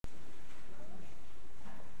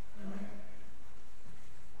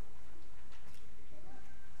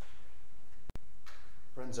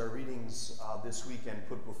readings this weekend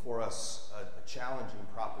put before us a challenging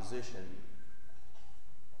proposition,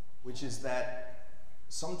 which is that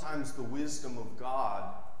sometimes the wisdom of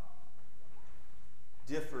God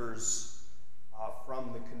differs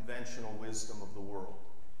from the conventional wisdom of the world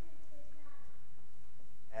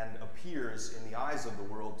and appears in the eyes of the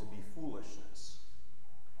world to be foolishness.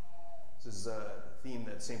 This is a theme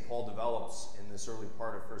that St. Paul develops in this early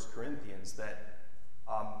part of 1 Corinthians, that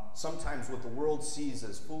sometimes what the world sees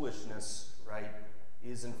as foolishness, right,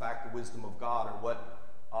 is in fact the wisdom of God, or what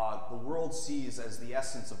the world sees as the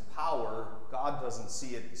essence of power, God doesn't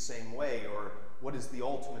see it the same way, or what is the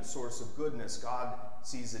ultimate source of goodness, God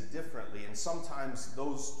sees it differently. And sometimes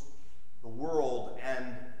the world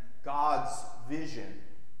and God's vision,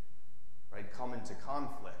 right, come into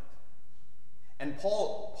conflict. And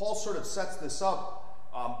Paul sort of sets this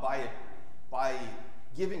up by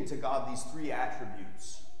giving to God these three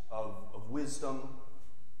attributes of wisdom,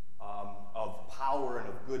 of power, and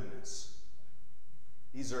of goodness.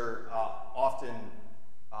 These are often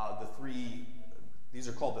these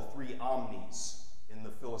are called the three omnis in the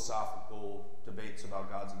philosophical debates about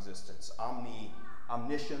God's existence.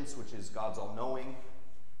 Omniscience, which is God's all-knowing,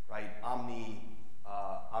 right?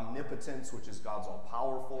 Omnipotence, which is God's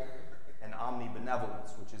all-powerful, and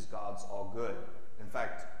omnibenevolence, which is God's all-good. In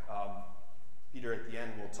fact, Peter at the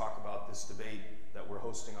end will talk about this debate that we're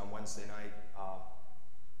hosting on Wednesday night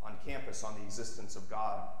on campus on the existence of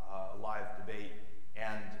God, a live debate.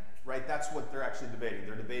 And right, that's what they're actually debating.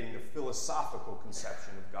 They're debating the philosophical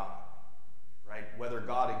conception of God, right? Whether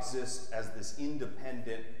God exists as this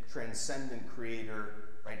independent, transcendent creator,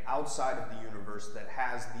 right, outside of the universe that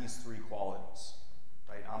has these three qualities,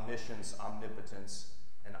 right? Omniscience, omnipotence,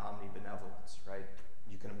 and omnibenevolence, right?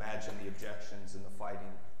 You can imagine the objections and the fighting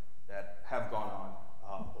that have gone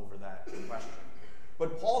on over that question.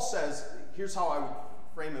 But Paul says, here's how I would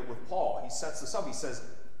frame it with Paul. He sets this up. He says,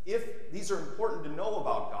 if these are important to know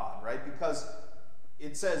about God, right? Because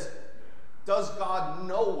it says, does God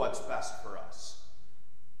know what's best for us?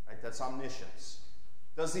 Right? That's omniscience.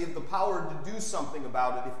 Does he have the power to do something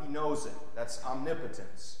about it if he knows it? That's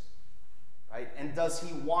omnipotence. Right? And does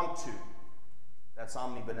he want to? That's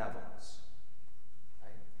omnibenevolence.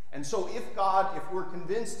 Right? And so if we're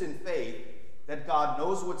convinced in faith that God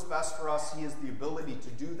knows what's best for us, he has the ability to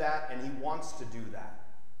do that, and he wants to do that,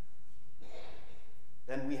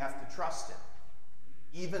 then we have to trust him,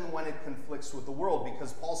 even when it conflicts with the world,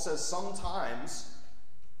 because Paul says sometimes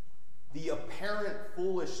the apparent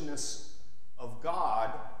foolishness of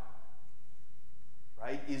God,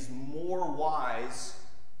 right, is more wise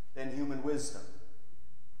than human wisdom.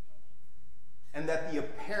 And that the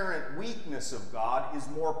apparent weakness of God is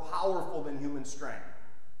more powerful than human strength.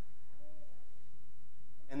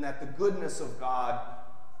 And that the goodness of God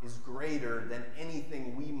is greater than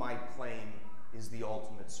anything we might claim is the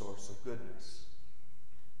ultimate source of goodness.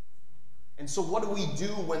 And so what do we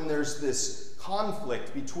do when there's this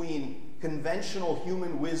conflict between conventional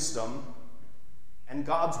human wisdom and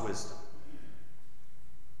God's wisdom?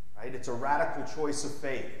 Right? It's a radical choice of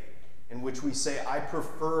faith in which we say, I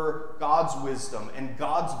prefer God's wisdom and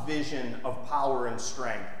God's vision of power and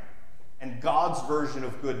strength and God's version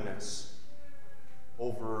of goodness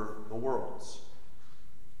over the world's.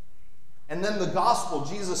 And then the gospel,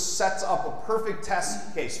 Jesus sets up a perfect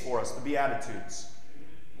test case for us, the Beatitudes.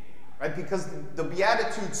 Right? Because the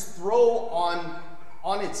Beatitudes throw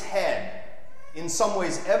on its head, in some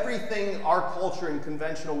ways, everything our culture and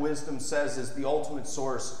conventional wisdom says is the ultimate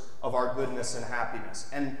source of our goodness and happiness,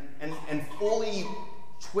 and fully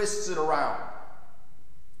twists it around.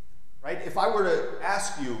 Right? If I were to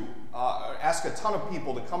ask a ton of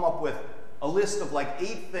people to come up with a list of like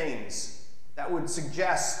 8 things that would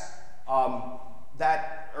suggest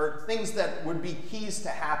or things that would be keys to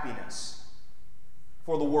happiness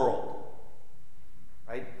for the world,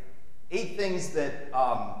 right? 8 things that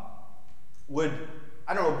would,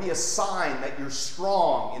 I don't know, be a sign that you're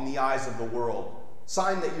strong in the eyes of the world,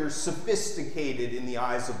 sign that you're sophisticated in the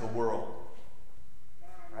eyes of the world,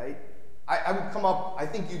 right? I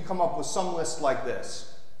think you'd come up with some list like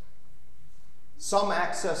this. Some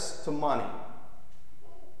access to money.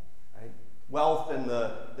 Wealth and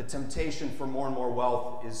the temptation for more and more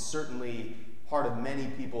wealth is certainly part of many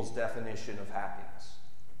people's definition of happiness.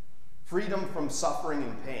 Freedom from suffering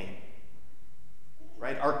and pain.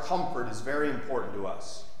 Right? Our comfort is very important to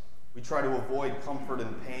us. We try to avoid comfort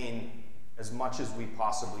and pain as much as we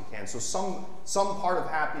possibly can. So some part of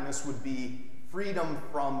happiness would be freedom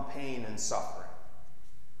from pain and suffering.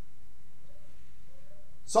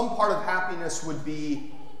 Some part of happiness would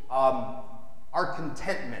be our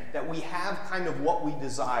contentment, that we have kind of what we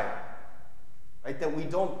desire, right? That we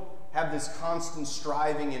don't have this constant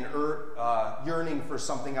striving and yearning for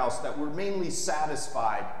something else, that we're mainly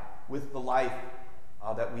satisfied with the life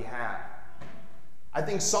that we have. I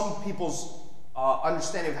think some people's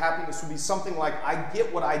understanding of happiness would be something like, I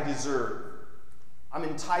get what I deserve. I'm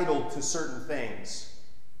entitled to certain things.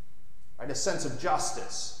 Right? A sense of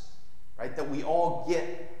justice. Right? That we all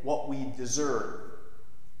get what we deserve.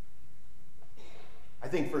 I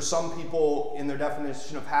think for some people, in their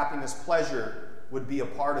definition of happiness, pleasure would be a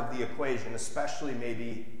part of the equation, especially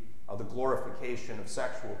maybe the glorification of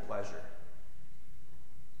sexual pleasure.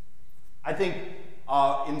 I think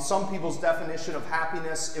in some people's definition of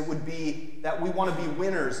happiness, it would be that we want to be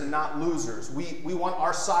winners and not losers. We want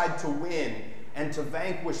our side to win and to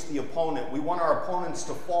vanquish the opponent. We want our opponents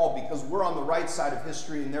to fall because we're on the right side of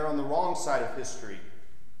history and they're on the wrong side of history.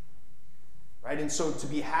 Right? And so to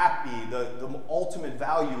be happy, the ultimate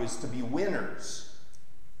value is to be winners.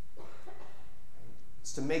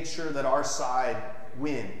 It's to make sure that our side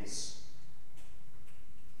wins.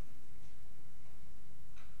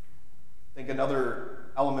 I think another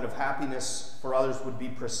element of happiness for others would be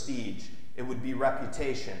prestige. It would be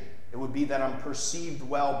reputation. It would be that I'm perceived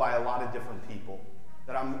well by a lot of different people,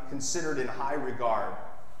 that I'm considered in high regard.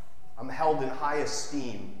 I'm held in high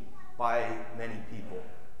esteem by many people.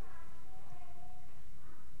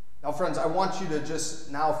 Now, friends, I want you to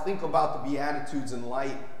just now think about the Beatitudes in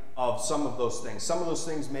light of some of those things. Some of those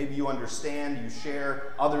things maybe you understand, you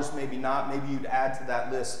share, others maybe not. Maybe you'd add to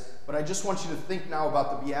that list. But I just want you to think now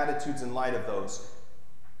about the Beatitudes in light of those.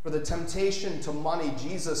 For the temptation to money,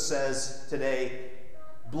 Jesus says today,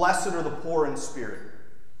 blessed are the poor in spirit.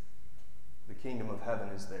 The kingdom of heaven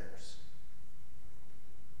is theirs.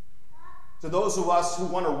 To those of us who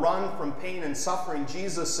want to run from pain and suffering,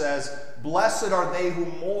 Jesus says, blessed are they who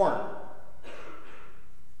mourn,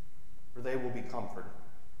 for they will be comforted.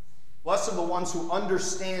 Blessed are the ones who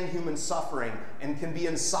understand human suffering and can be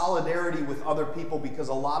in solidarity with other people, because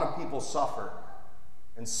a lot of people suffer,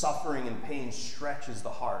 and suffering and pain stretches the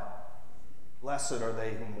heart. Blessed are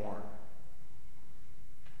they who mourn.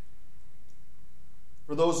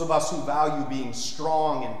 For those of us who value being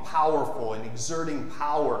strong and powerful and exerting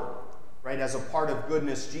power, right, as a part of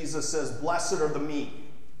goodness, Jesus says, blessed are the meek,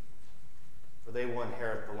 for they will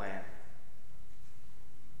inherit the land.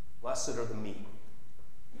 Blessed are the meek.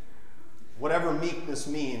 Whatever meekness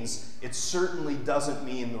means, it certainly doesn't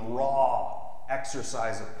mean the raw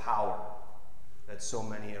exercise of power that so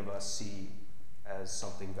many of us see as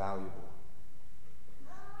something valuable.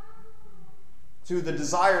 To the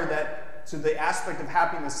desire that, to the aspect of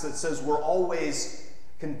happiness that says we're always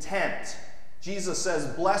content, Jesus says,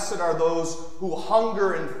 blessed are those who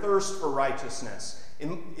hunger and thirst for righteousness.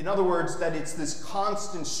 In other words, that it's this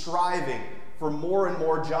constant striving for more and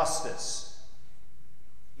more justice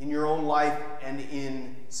in your own life and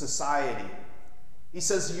in society. He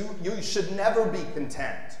says you should never be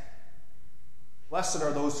content. Blessed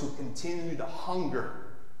are those who continue to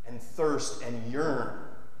hunger and thirst and yearn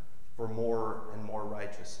for more and more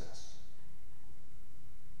righteousness.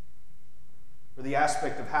 For the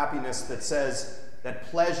aspect of happiness that says that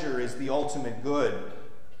pleasure is the ultimate good,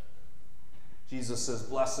 Jesus says,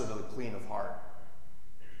 blessed are the clean of heart.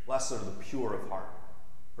 Blessed are the pure of heart,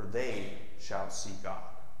 for they shall see God.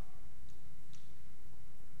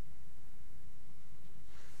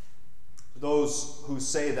 For those who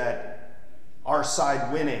say that our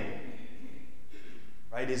side winning,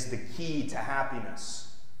 right, is the key to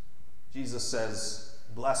happiness, Jesus says,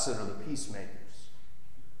 blessed are the peacemakers.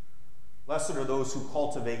 Blessed are those who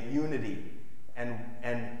cultivate unity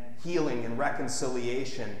and healing and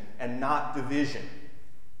reconciliation and not division.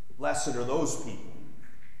 Blessed are those people.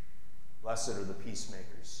 Blessed are the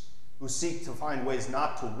peacemakers who seek to find ways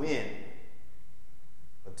not to win,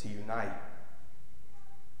 but to unite.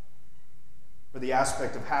 For the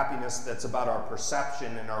aspect of happiness that's about our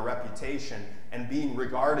perception and our reputation and being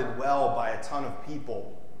regarded well by a ton of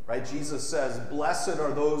people, right? Jesus says, blessed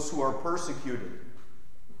are those who are persecuted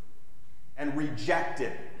and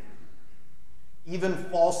rejected, even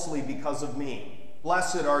falsely because of me.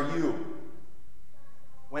 Blessed are you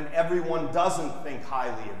when everyone doesn't think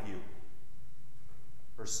highly of you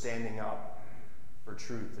for standing up for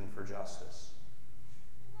truth and for justice.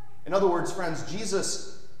 In other words, friends,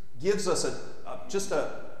 Jesus gives us just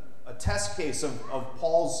a test case of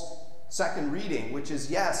Paul's second reading, which is,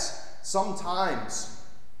 yes, sometimes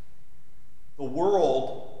the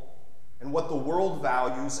world and what the world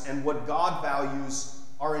values and what God values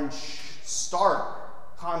are in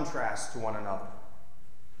stark contrast to one another.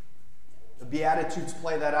 The Beatitudes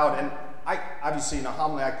play that out. And I, obviously, in a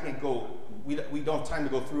homily, I can't go, We don't have time to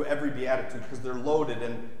go through every beatitude because they're loaded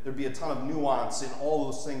and there'd be a ton of nuance in all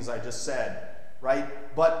those things I just said,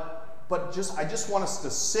 right? But I just want us to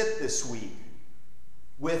sit this week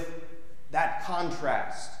with that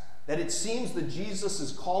contrast, that it seems that Jesus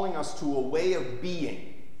is calling us to a way of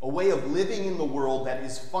being, a way of living in the world that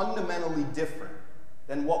is fundamentally different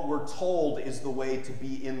than what we're told is the way to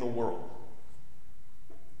be in the world.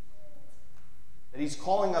 That he's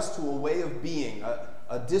calling us to a way of being,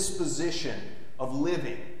 a disposition of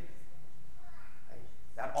living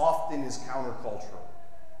that often is countercultural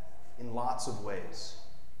in lots of ways.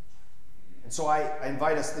 And so I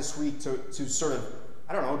invite us this week to sort of,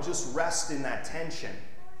 I don't know, just rest in that tension.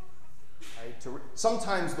 Right?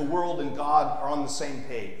 Sometimes the world and God are on the same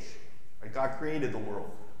page. Right? God created the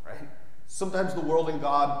world. Right? Sometimes the world and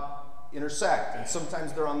God intersect, and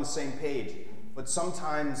sometimes they're on the same page. But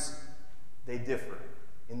sometimes they differ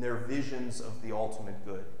in their visions of the ultimate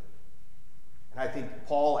good. And I think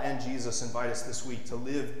Paul and Jesus invite us this week to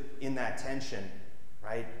live in that tension,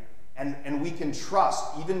 right? And we can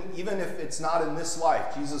trust, even if it's not in this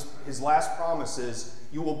life. Jesus, his last promise is,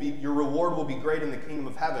 your reward will be great in the kingdom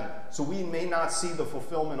of heaven. So we may not see the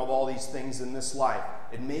fulfillment of all these things in this life.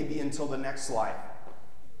 It may be until the next life.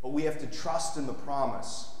 But we have to trust in the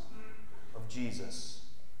promise of Jesus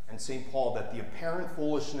and St. Paul that the apparent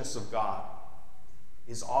foolishness of God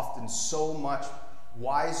is often so much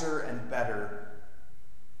wiser and better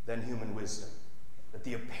than human wisdom. That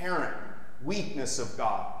the apparent weakness of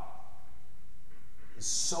God is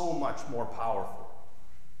so much more powerful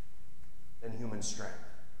than human strength.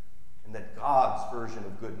 And that God's version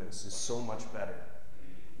of goodness is so much better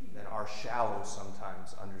than our shallow,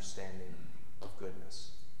 sometimes, understanding of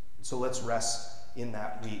goodness. And so let's rest in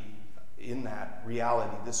that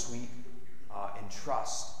reality this week and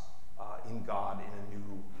trust in God in a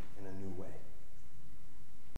new